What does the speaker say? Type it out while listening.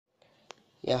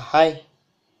Yeah, hi.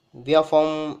 We are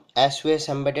from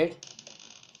svsembedded.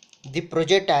 The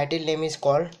project title name is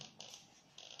called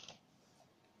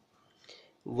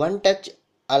One Touch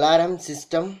Alarm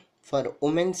System for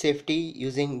Women Safety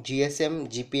using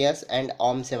GSM, GPS and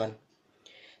ARM7.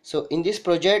 So in this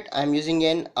project I am using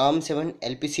an ARM7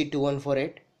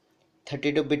 LPC2148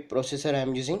 32-bit processor I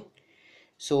am using.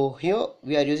 So here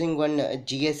we are using one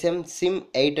GSM SIM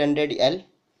 800L.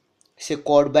 It's a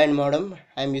quad band modem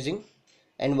I am using,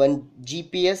 and one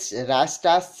GPS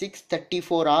Rasta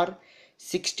 634R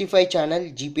 65 channel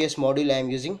GPS module I am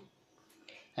using,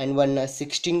 and one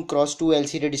 16 cross 2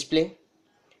 LCD display,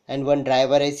 and one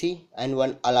driver IC and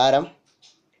one alarm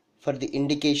for the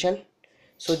indication.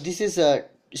 So this is a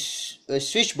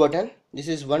switch button. This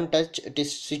is one touch, it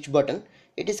is switch button.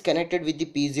 It is connected with the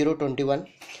P021,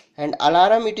 and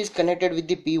alarm it is connected with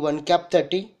the P1 cap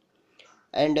 30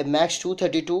 and max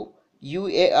 232.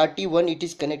 UART1 it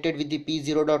is connected with the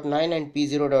P0.9 and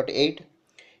P0.8.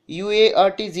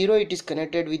 UART0 it is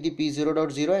connected with the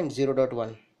P0.0 and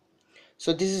 0.1.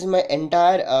 So this is my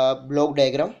entire block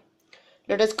diagram.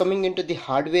 Let us coming into the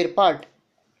hardware part.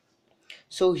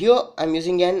 So here I'm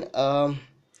using an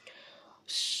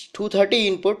 230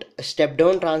 input step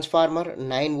down transformer,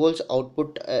 9 volts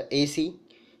output AC.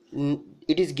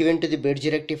 It is given to the bridge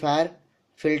rectifier,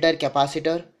 filter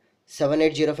capacitor,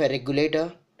 7805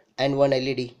 regulator and one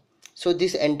LED. So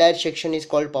this entire section is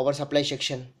called power supply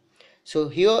section. So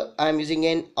here I am using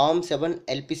an ARM7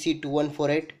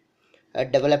 LPC2148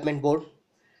 development board.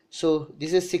 So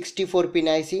this is 64 pin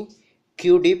IC,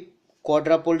 QDIP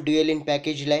quadruple dual in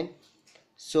package line.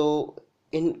 So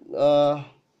in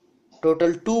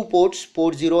total two ports,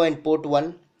 port 0 and port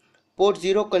 1. Port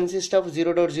 0 consists of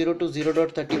 0.0 to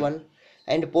 0.31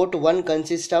 and port 1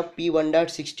 consists of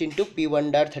P1.16 to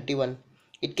P1.31.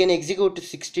 It can execute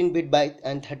 16-bit byte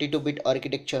and 32-bit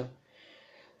architecture.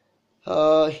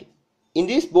 In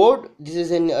this board, this is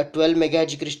in a 12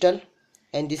 MHz crystal,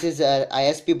 and this is a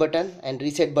ISP button and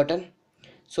reset button.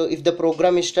 So if the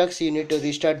program is stuck, you need to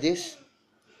restart this.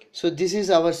 So this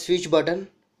is our switch button,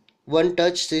 one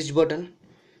touch switch button.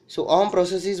 So ARM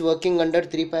process is working under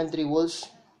 3.3 volts.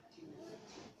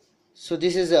 So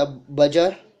this is a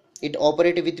buzzer. It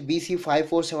operates with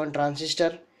BC547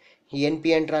 transistor,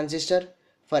 NPN transistor.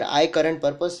 For high current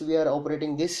purpose we are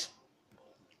operating this.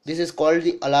 This is called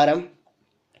the alarm.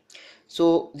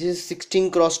 So this is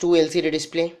 16 cross 2 LCD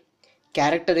display,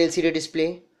 character LCD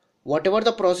display. Whatever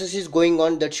the process is going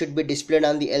on, that should be displayed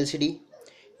on the LCD.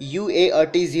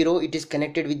 UART0 it is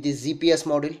connected with the GPS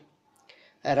module.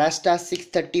 Rasta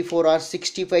 634R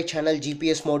 65 channel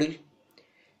GPS module,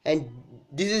 and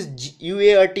this is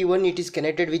UART1 it is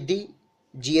connected with the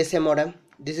GSM modem.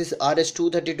 This is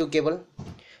RS232 cable.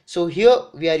 So here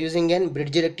we are using an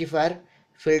bridge rectifier,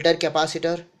 filter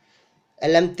capacitor,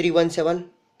 LM317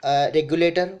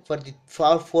 regulator for the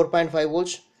 4.5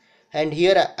 volts, and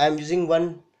here I am using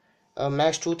one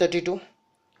max 232,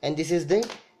 and this is the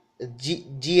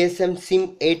GSM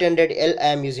SIM 800L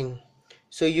I am using.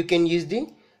 So you can use the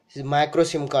micro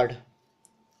SIM card.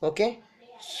 Okay,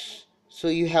 so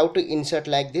you have to insert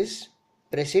like this,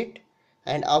 press it,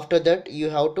 and after that you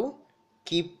have to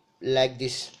keep like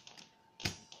this.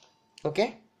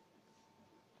 Okay,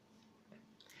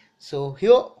 so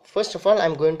here first of all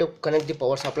I'm going to connect the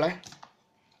power supply.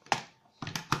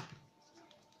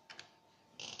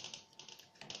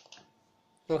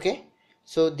 Okay,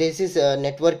 so this is a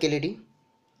network LED.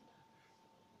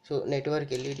 So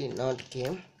network LED not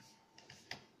came.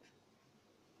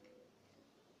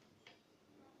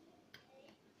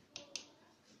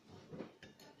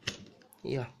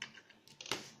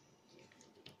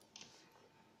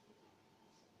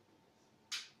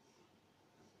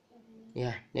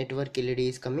 Yeah, network LED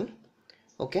is coming.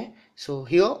 Okay, so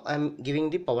here I'm giving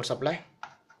the power supply.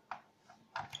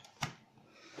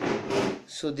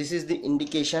 So this is the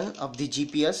indication of the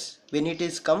GPS. When it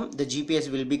is come, the GPS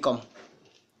will be come.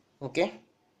 Okay,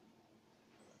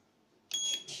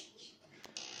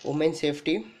 women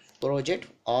safety project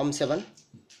ARM7.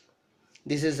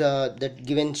 This is the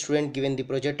given student given the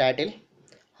project title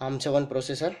ARM7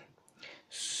 processor.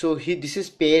 So this is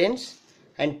parents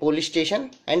and police station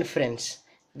and friends.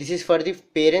 This is for the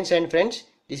parents and friends.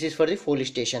 This is for the police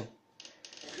station.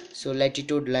 So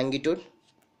latitude, longitude.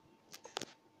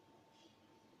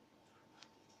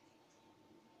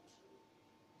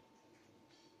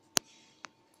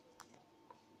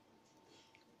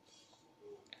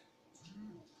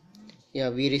 Yeah,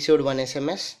 we received one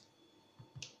SMS.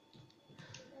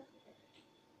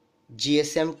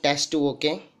 GSM test to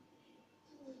OK.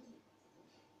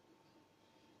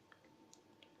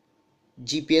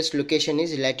 GPS location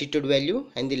is latitude value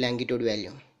and the longitude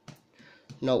value.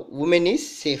 Now woman is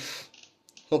safe.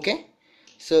 Okay,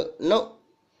 so now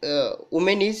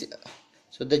woman is,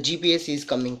 so the GPS is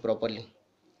coming properly,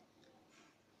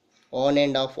 on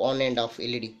and off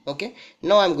LED. Okay,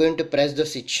 now I'm going to press the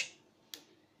switch,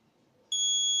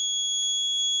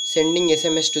 sending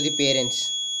SMS to the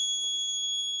parents.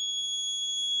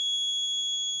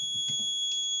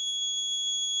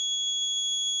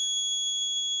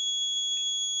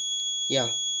 Yeah,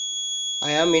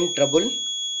 I am in trouble,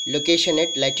 location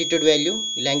at latitude value,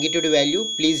 longitude value,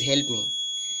 please help me.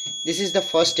 This is the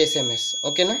first SMS.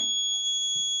 Okay na?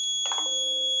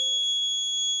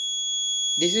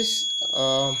 This is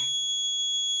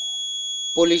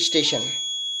police station.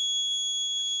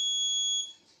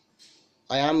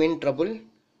 I am in trouble,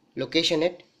 location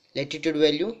at latitude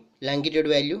value, longitude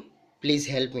value, please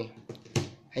help me.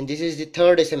 And this is the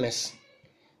third SMS.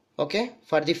 Okay,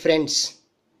 for the friends.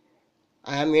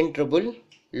 I am in trouble,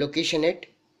 location at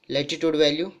latitude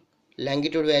value,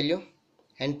 longitude value,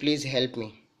 and please help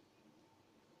me.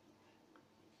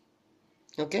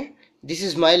 Okay, this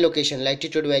is my location,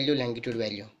 latitude value, longitude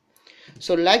value.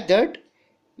 So like that,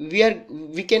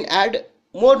 we can add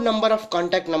more number of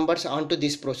contact numbers onto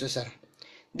this processor.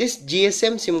 This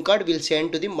GSM SIM card will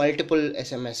send to the multiple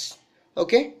SMS.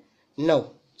 Okay,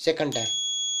 now second time.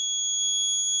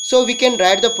 So we can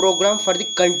write the program for the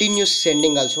continuous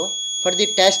sending also. For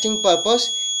the testing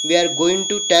purpose, we are going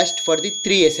to test for the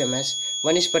 3 SMS.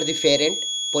 One is for the parent,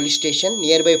 police station,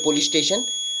 nearby police station,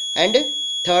 and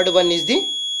third one is the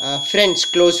friends,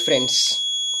 close friends.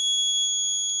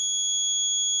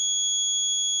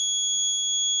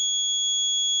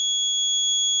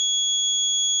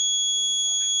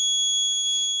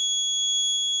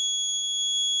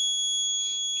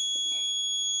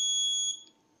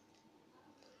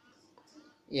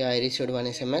 Yeah, I received 1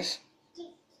 SMS.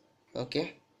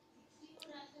 Okay,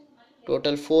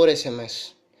 total 4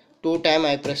 SMS. 2 times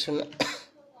I pressed on.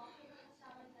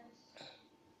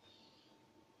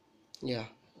 Yeah,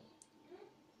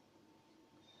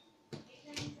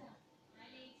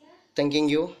 thanking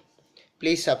you.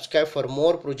 Please subscribe for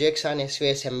more projects on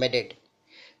SVS embedded.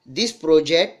 This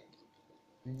project,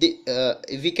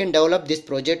 we can develop this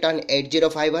project on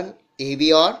 8051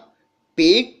 AVR,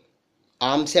 PIG,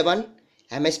 ARM7,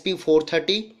 MSP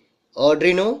 430,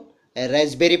 Arduino,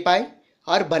 Raspberry Pi,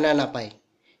 or Banana Pi.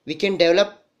 We can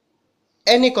develop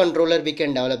any controller. We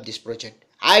can develop this project.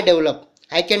 I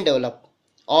can develop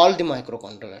all the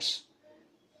microcontrollers.